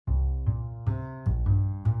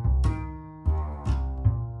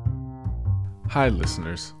Hi,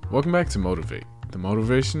 listeners. Welcome back to Motivate, the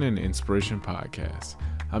Motivation and Inspiration Podcast.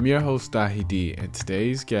 I'm your host, Dahi D, and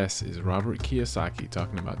today's guest is Robert Kiyosaki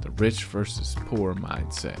talking about the rich versus poor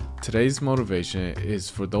mindset. Today's motivation is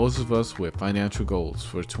for those of us with financial goals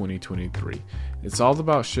for 2023. It's all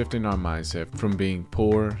about shifting our mindset from being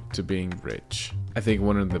poor to being rich. I think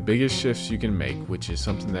one of the biggest shifts you can make, which is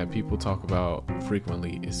something that people talk about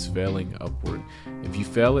frequently, is failing upward. If you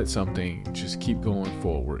fail at something, just keep going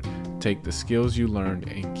forward. Take the skills you learned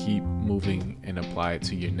and keep moving and apply it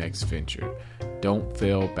to your next venture. Don't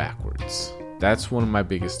fail backwards. That's one of my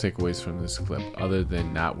biggest takeaways from this clip, other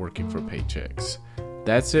than not working for paychecks.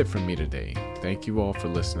 That's it from me today. Thank you all for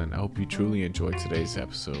listening. I hope you truly enjoyed today's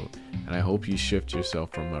episode, and I hope you shift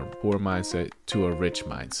yourself from a poor mindset to a rich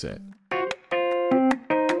mindset.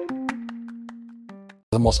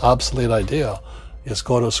 The most obsolete idea is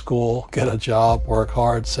go to school, get a job, work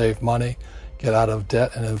hard, save money, get out of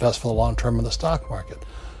debt, and invest for the long term in the stock market.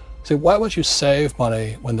 See, why would you save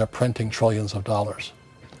money when they're printing trillions of dollars?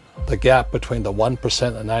 The gap between the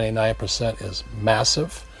 1% and 99% is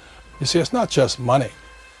massive. You see, it's not just money.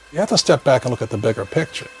 You have to step back and look at the bigger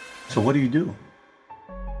picture. So what do you do?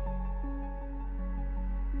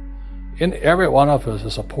 In every one of us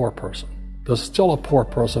is a poor person. There's still a poor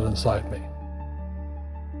person inside me.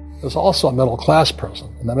 There's also a middle-class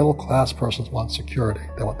person, and the middle-class persons want security.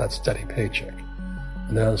 They want that steady paycheck.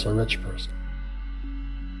 And there's a rich person.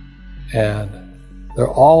 And they're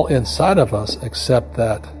all inside of us, except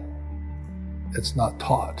that it's not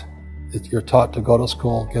taught. You're taught to go to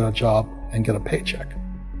school, get a job, and get a paycheck.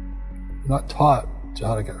 You're not taught to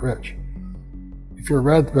how to get rich. If you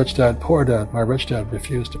read Rich Dad, Poor Dad, my rich dad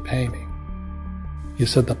refused to pay me. He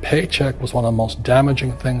said the paycheck was one of the most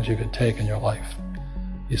damaging things you could take in your life.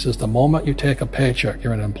 He says the moment you take a paycheck,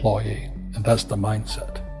 you're an employee, and that's the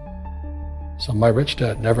mindset. So my rich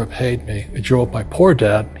dad never paid me. He drove my poor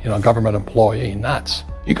dad, government employee, nuts.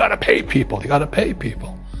 You gotta pay people, you gotta pay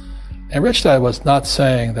people. And rich dad was not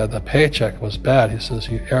saying that the paycheck was bad. He says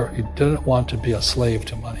he didn't want to be a slave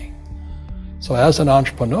to money. So as an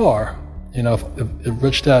entrepreneur, if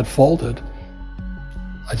rich dad folded,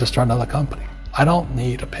 I just started another company. I don't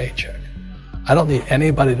need a paycheck. I don't need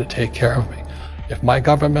anybody to take care of me. If my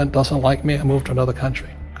government doesn't like me, I move to another country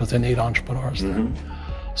because they need entrepreneurs there.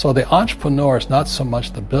 So the entrepreneur is not so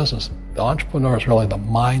much the business. The entrepreneur is really the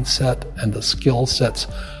mindset and the skill sets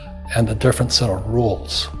and the different set of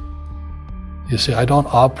rules. You see,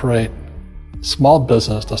 small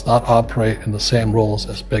business does not operate in the same rules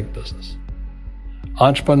as big business.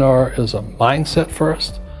 Entrepreneur is a mindset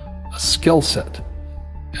first, a skill set,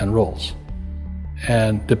 and rules.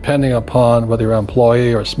 And depending upon whether you're an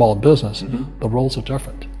employee or a small business, the rules are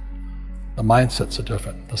different. The mindsets are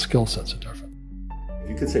different. The skill sets are different. If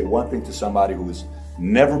you could say one thing to somebody who's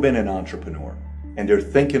never been an entrepreneur and they're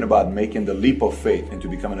thinking about making the leap of faith into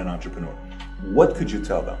becoming an entrepreneur, what could you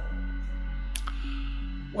tell them?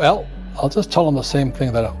 Well, I'll just tell them the same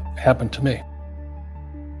thing that happened to me.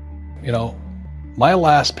 My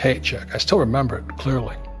last paycheck, I still remember it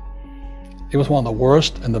clearly. It was one of the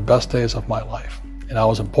worst and the best days of my life. And I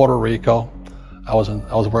was in Puerto Rico. I was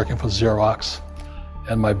working for Xerox,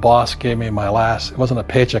 and my boss gave me it wasn't a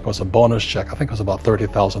paycheck, it was a bonus check. I think it was about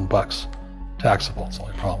 $30,000, taxable. It's the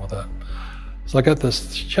only problem with that. So I got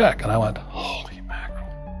this check, and I went, holy mackerel.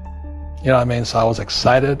 You know what I mean? So I was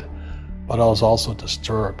excited, but I was also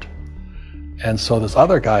disturbed. And so this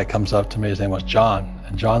other guy comes up to me, his name was John,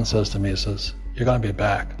 and John says to me, he says, you're going to be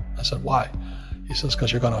back. I said, why? He says,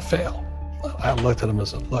 because you're going to fail. I looked at him and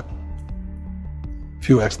said, look,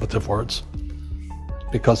 few expletive words,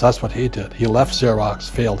 because that's what he did. He left Xerox,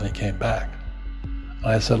 failed, and he came back. And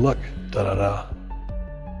I said, look,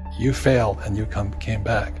 you failed and you came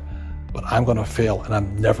back, but I'm going to fail and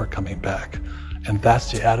I'm never coming back. And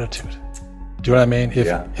that's the attitude. Do you know what I mean?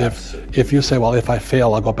 If you say, well, if I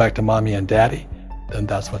fail, I'll go back to mommy and daddy, then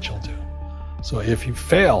that's what you'll do. So if you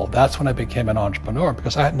fail, that's when I became an entrepreneur,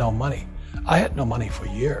 because I had no money. I had no money for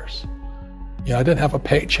years. I didn't have a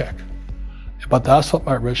paycheck. But that's what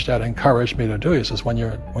my rich dad encouraged me to do. He says, when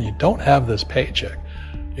you don't have this paycheck,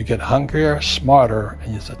 you get hungrier, smarter,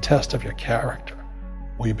 and it's a test of your character.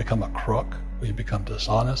 Will you become a crook? Will you become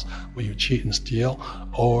dishonest? Will you cheat and steal?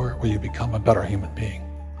 Or will you become a better human being?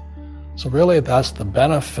 So really, that's the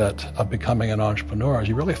benefit of becoming an entrepreneur, is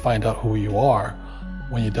you really find out who you are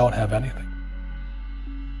when you don't have anything.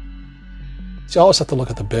 So you always have to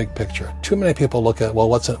look at the big picture. Too many people look at, well,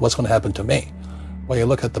 what's going to happen to me? When you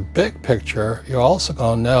look at the big picture, you're also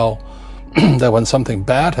going to know that when something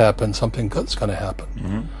bad happens, something good's going to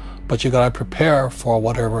happen. But you got to prepare for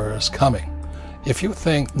whatever is coming. If you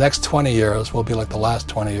think next 20 years will be like the last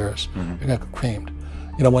 20 years, you're going to get creamed.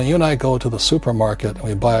 You know, when you and I go to the supermarket and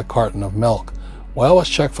we buy a carton of milk, we always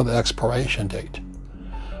check for the expiration date.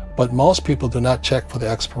 But most people do not check for the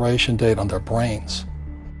expiration date on their brains.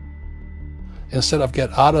 Instead of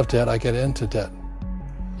get out of debt, I get into debt.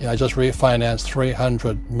 You know, I just refinanced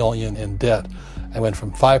 $300 million in debt. I went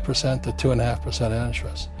from 5% to 2.5%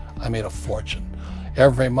 interest. I made a fortune.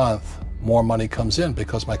 Every month, more money comes in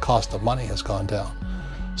because my cost of money has gone down.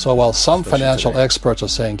 So while some financial experts are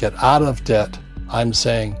saying get out of debt, I'm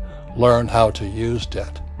saying learn how to use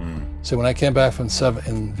debt. See, when I came back from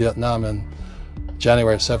in Vietnam in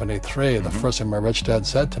January of '73, the first thing my rich dad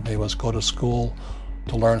said to me was go to school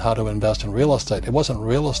to learn how to invest in real estate. It wasn't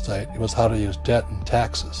real estate, it was how to use debt and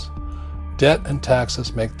taxes. Debt and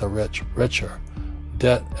taxes make the rich richer.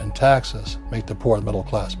 Debt and taxes make the poor and middle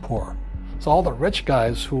class poorer. So all the rich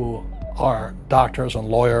guys who are doctors and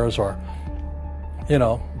lawyers or, you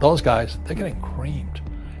know, those guys, they're getting creamed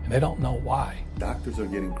and they don't know why. Doctors are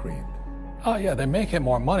getting creamed. Oh yeah, they make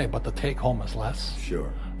more money, but the take home is less.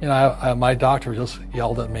 Sure. You know, my doctor just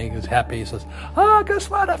yelled at me. He was happy. He says, "Oh, guess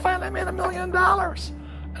what? I finally made $1 million."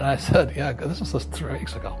 And I said, "Yeah, this was just 3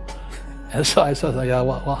 weeks ago." And so I said, "Yeah,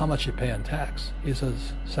 well, how much you pay in tax?" He says,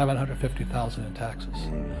 $750,000 in taxes.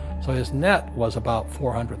 So his net was about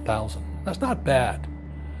 $400,000. That's not bad.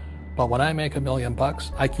 But when I make $1 million,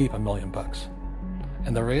 I keep $1 million.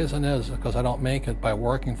 And the reason is because I don't make it by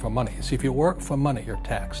working for money. See, if you work for money, you're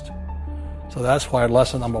taxed. So that's why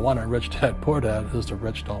lesson number 1 in Rich Dad, Poor Dad is the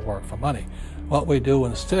rich don't work for money. What we do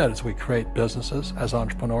instead is we create businesses as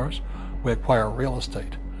entrepreneurs. We acquire real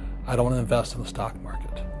estate. I don't invest in the stock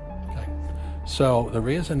market. Okay? So the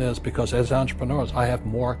reason is because as entrepreneurs, I have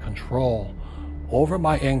more control over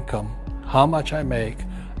my income, how much I make,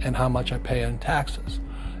 and how much I pay in taxes.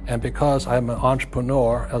 And because I'm an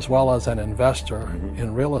entrepreneur as well as an investor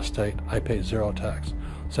in real estate, I pay 0 tax.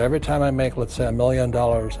 So every time I make, let's say, $1 million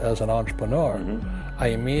as an entrepreneur, I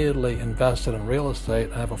immediately invested in real estate.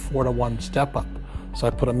 I have a 4-to-1 step up. So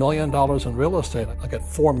I put $1 million in real estate, I get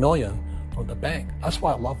 $4 million from the bank. That's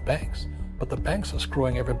why I love banks. But the banks are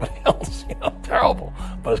screwing everybody else, you know, terrible.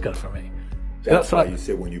 But it's good for me. That's why you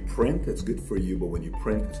say when you print, it's good for you, but when you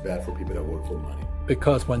print, it's bad for people that work for money.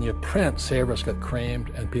 Because when you print, savers get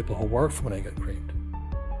creamed and people who work for money get creamed.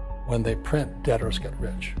 When they print, debtors get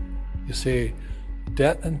rich. You see,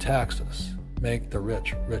 debt and taxes make the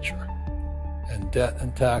rich richer, and debt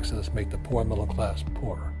and taxes make the poor middle class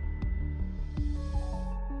poorer.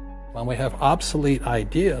 When we have obsolete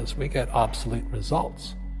ideas, we get obsolete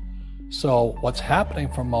results. So what's happening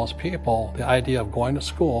for most people, the idea of going to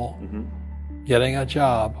school, getting a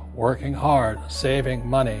job, working hard, saving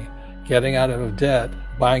money, getting out of debt,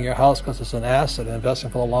 buying your house because it's an asset, investing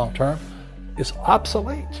for the long term, is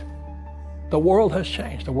obsolete. The world has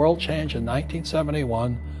changed. The world changed in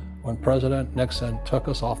 1971 when President Nixon took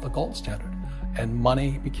us off the gold standard and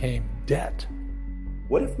money became debt.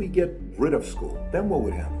 What if we get rid of school? Then what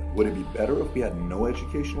would happen? Would it be better if we had no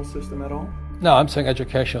educational system at all? No, I'm saying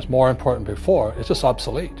education is more important before. It's just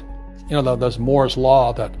obsolete. You know, there's Moore's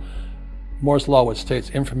Law which states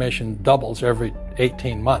information doubles every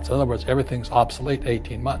 18 months. In other words, everything's obsolete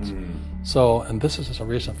 18 months. So, and this is just a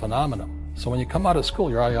recent phenomenon. So when you come out of school,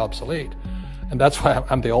 you're already obsolete. And that's why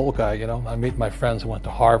I'm the old guy, you know. I meet my friends who went to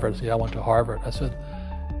Harvard. Yeah, I went to Harvard. I said,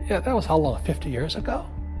 yeah, that was how long, 50 years ago?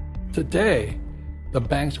 Today, the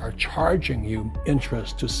banks are charging you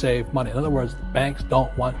interest to save money. In other words, banks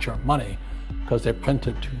don't want your money because they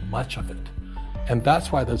printed too much of it. And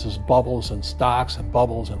that's why there's this bubbles in stocks and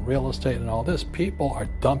bubbles in real estate and all this. People are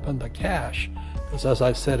dumping the cash because, as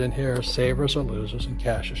I said in here, savers are losers and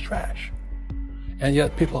cash is trash. And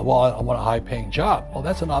yet people are, well, I want a high-paying job. Well,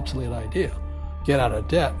 that's an obsolete idea. Get out of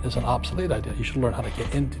debt is an obsolete idea. You should learn how to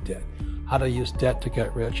get into debt, how to use debt to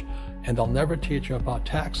get rich, and they'll never teach you about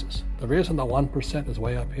taxes. The reason the 1% is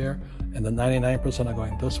way up here and the 99% are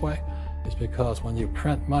going this way is because when you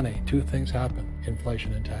print money, 2 things happen: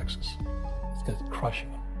 inflation and taxes. It's going to crush you.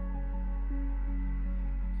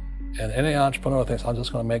 And any entrepreneur thinks, I'm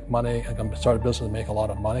just going to make money, I'm going to start a business and make a lot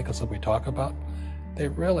of money because we talk about, they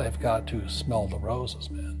really have got to smell the roses,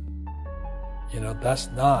 man. You know, that's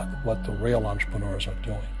not what the real entrepreneurs are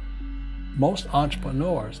doing. Most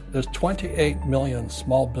entrepreneurs, there's 28 million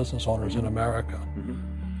small business owners in America.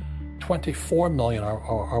 24 million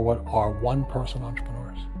are what are one-person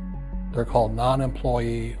entrepreneurs. They're called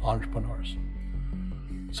non-employee entrepreneurs.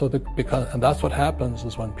 So and that's what happens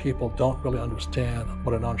is when people don't really understand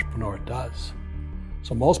what an entrepreneur does.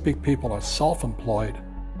 So most big people are self-employed,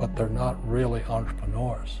 but they're not really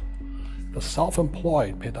entrepreneurs. The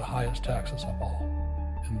self-employed pay the highest taxes of all.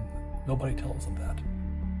 And Nobody tells them that.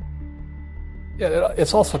 Yeah,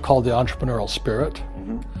 it's also called the entrepreneurial spirit.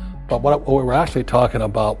 Mm-hmm. But what we were actually talking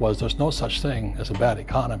about was there's no such thing as a bad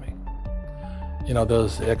economy. You know,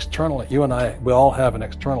 there's external, you and I, we all have an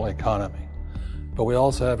external economy, but we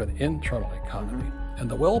also have an internal economy.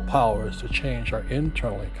 And the willpower is to change our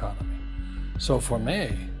internal economy. So for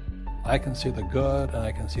me, I can see the good and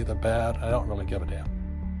I can see the bad. I don't really give a damn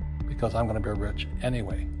because I'm going to be rich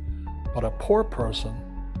anyway. But a poor person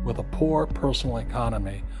with a poor personal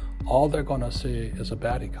economy, all they're going to see is a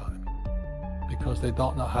bad economy because they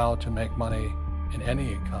don't know how to make money in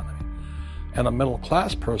any economy. And a middle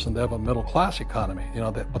class person, they have a middle class economy. You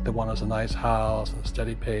know, what they want is a nice house and a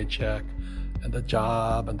steady paycheck and the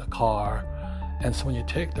job and the car. And so when you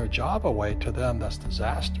take their job away, to them, that's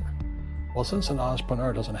disaster. Well, since an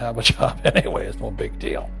entrepreneur doesn't have a job anyway, it's no big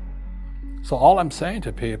deal. So all I'm saying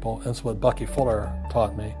to people, and it's what Bucky Fuller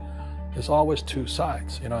taught me, is always two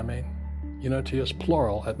sides, you know what I mean? Unity is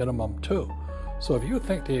plural, at minimum two. So if you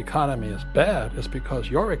think the economy is bad, it's because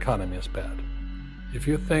your economy is bad. If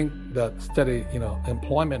you think that steady,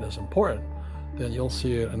 employment is important, then you'll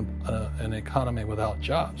see an economy without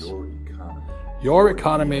jobs. Your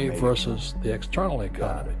economy versus the external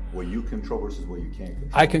economy. What you control versus what you can't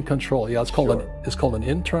control. I can control. Yeah, it's called an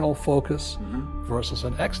internal focus versus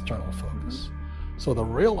an external focus. So the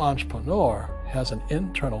real entrepreneur has an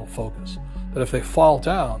internal focus. That if they fall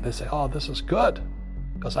down, they say, "Oh, this is good,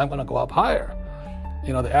 because I'm going to go up higher."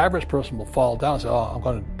 You know, the average person will fall down and say, "Oh, I'm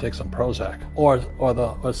going to take some Prozac," or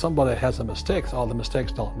somebody has a mistake. Oh, the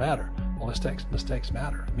mistakes don't matter. Well, mistakes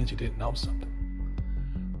matter. It means you didn't know something.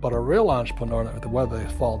 But a real entrepreneur, whether they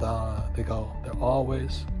fall down, they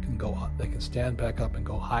always can go up. They can stand back up and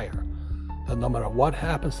go higher. And no matter what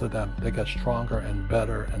happens to them, they get stronger and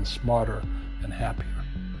better and smarter and happier.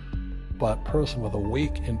 But a person with a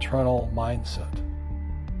weak internal mindset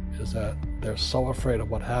is that they're so afraid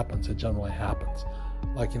of what happens, it generally happens.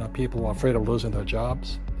 Like, people who are afraid of losing their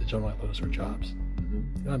jobs, they generally lose their jobs. You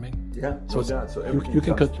know what I mean? Yeah, so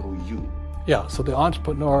everything comes through you. Yeah, so the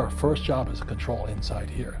entrepreneur first job is to control inside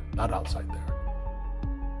here, not outside there.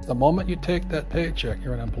 The moment you take that paycheck,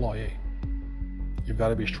 you're an employee. You've got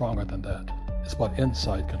to be stronger than that. It's about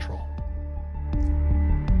inside control.